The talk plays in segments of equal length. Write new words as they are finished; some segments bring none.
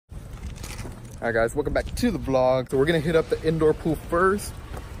Alright guys, welcome back to the vlog. So we're gonna hit up the indoor pool first,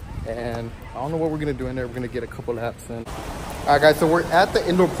 and I don't know what we're gonna do in there. We're gonna get a couple laps in. Alright guys, so we're at the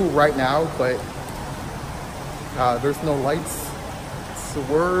indoor pool right now, but there's no lights. So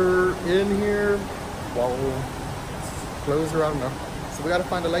we're in here while closed, or I don't know. So we gotta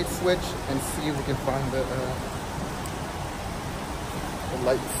find a light switch and see if we can find the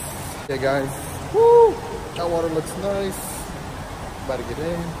lights. Okay guys, woo! That water looks nice. About to get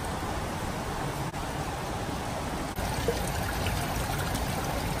in.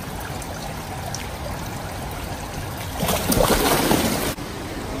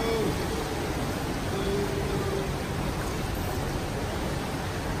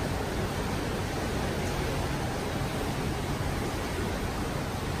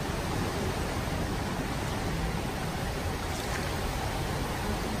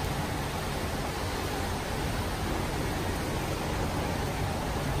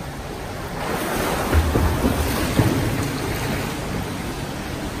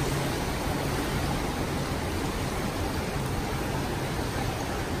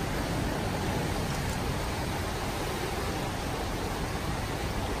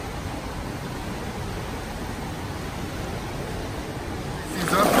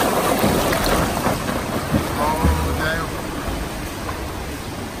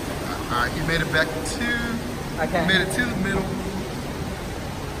 Alright, he made it back to, he made it to the middle.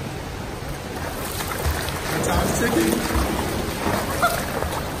 The time's ticking.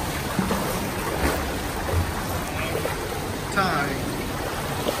 Time.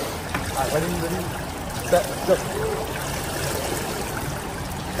 Alright, ready, set, go.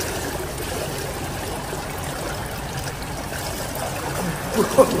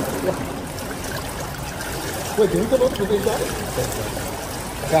 Wait, can we come up to the inside?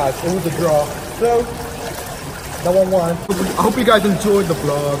 Guys, it was a draw. So, no one won. I hope you guys enjoyed the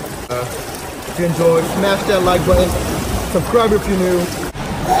vlog. If you enjoyed, smash that like button. Subscribe if you're new.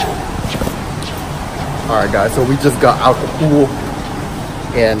 Alright guys, so we just got out the pool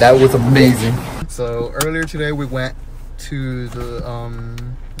and that was amazing. So earlier today we went to the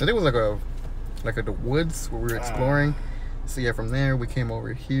I think it was like the woods where we were exploring. So yeah, from there we came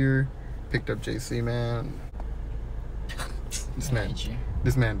over here, picked up JC, man.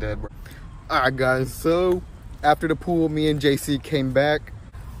 This man dead, bro. Alright guys, so after the pool, me and JC came back.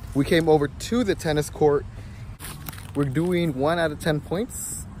 We came over to the tennis court. We're doing 1 out of 10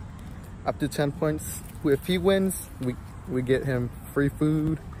 points. Up to 10 points. If he wins, we get him free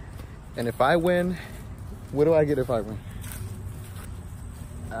food. And if I win, what do I get if I win?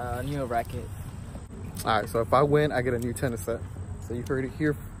 New racket. Alright, so if I win, I get a new tennis set. So you heard it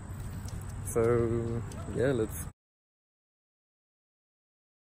here. So yeah, let's.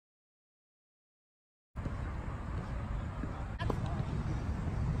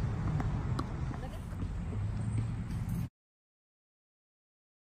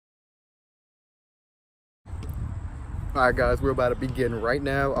 Alright guys, we're about to begin right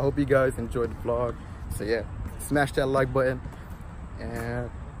now. I hope you guys enjoyed the vlog. So yeah, smash that like button and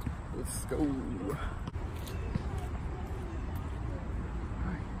let's go.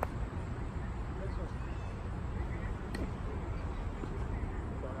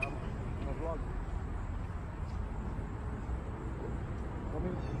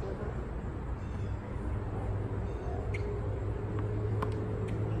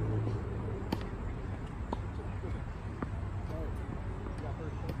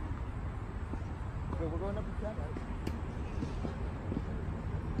 We're going up the track, right?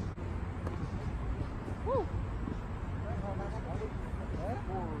 Woo!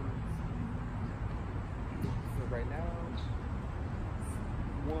 So right now,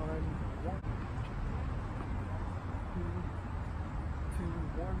 1, 2, 2,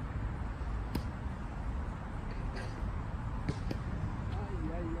 1.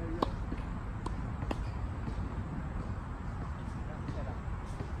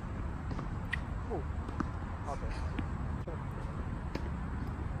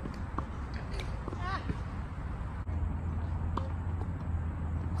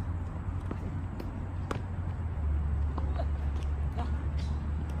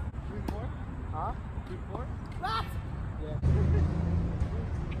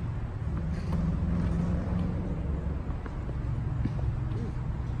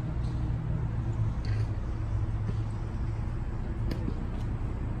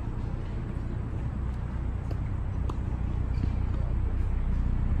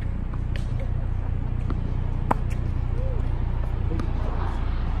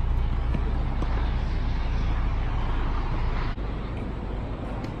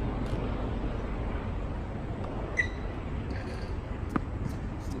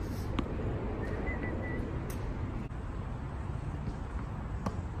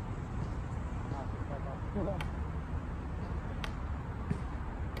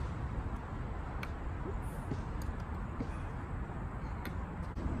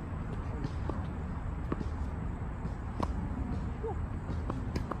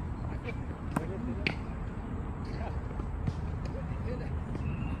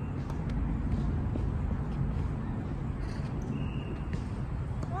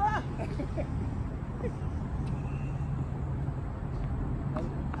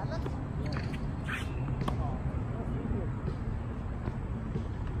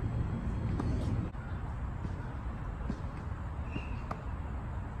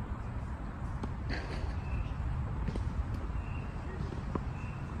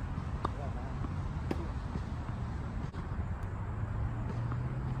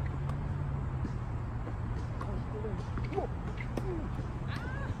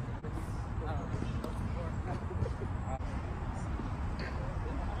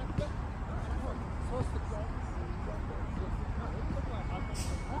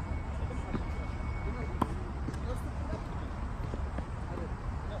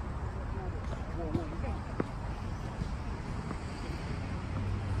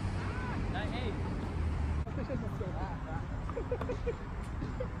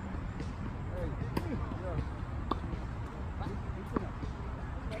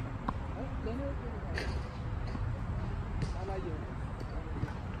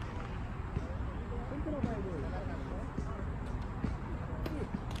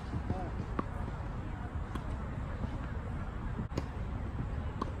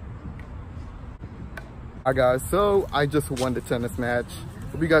 Alright guys, so I just won the tennis match.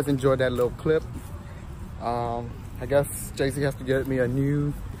 Hope you guys enjoyed that little clip. I guess JC has to get me a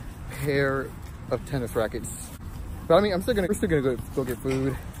new pair of tennis rackets. But I mean, we're still gonna go get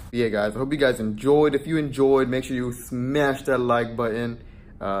food. Yeah guys, I hope you guys enjoyed. If you enjoyed, make sure you smash that like button.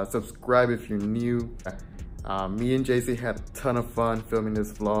 Subscribe if you're new. Me and JC had a ton of fun filming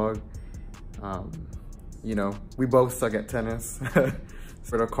this vlog. You know, we both suck at tennis.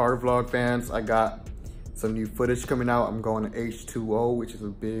 For the car vlog fans, I got some new footage coming out. I'm going to H2O, which is a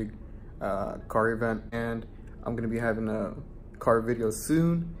big car event, and I'm gonna be having a car video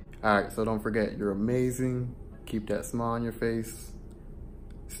soon. All right, so don't forget, you're amazing. Keep that smile on your face.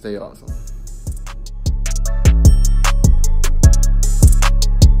 Stay awesome.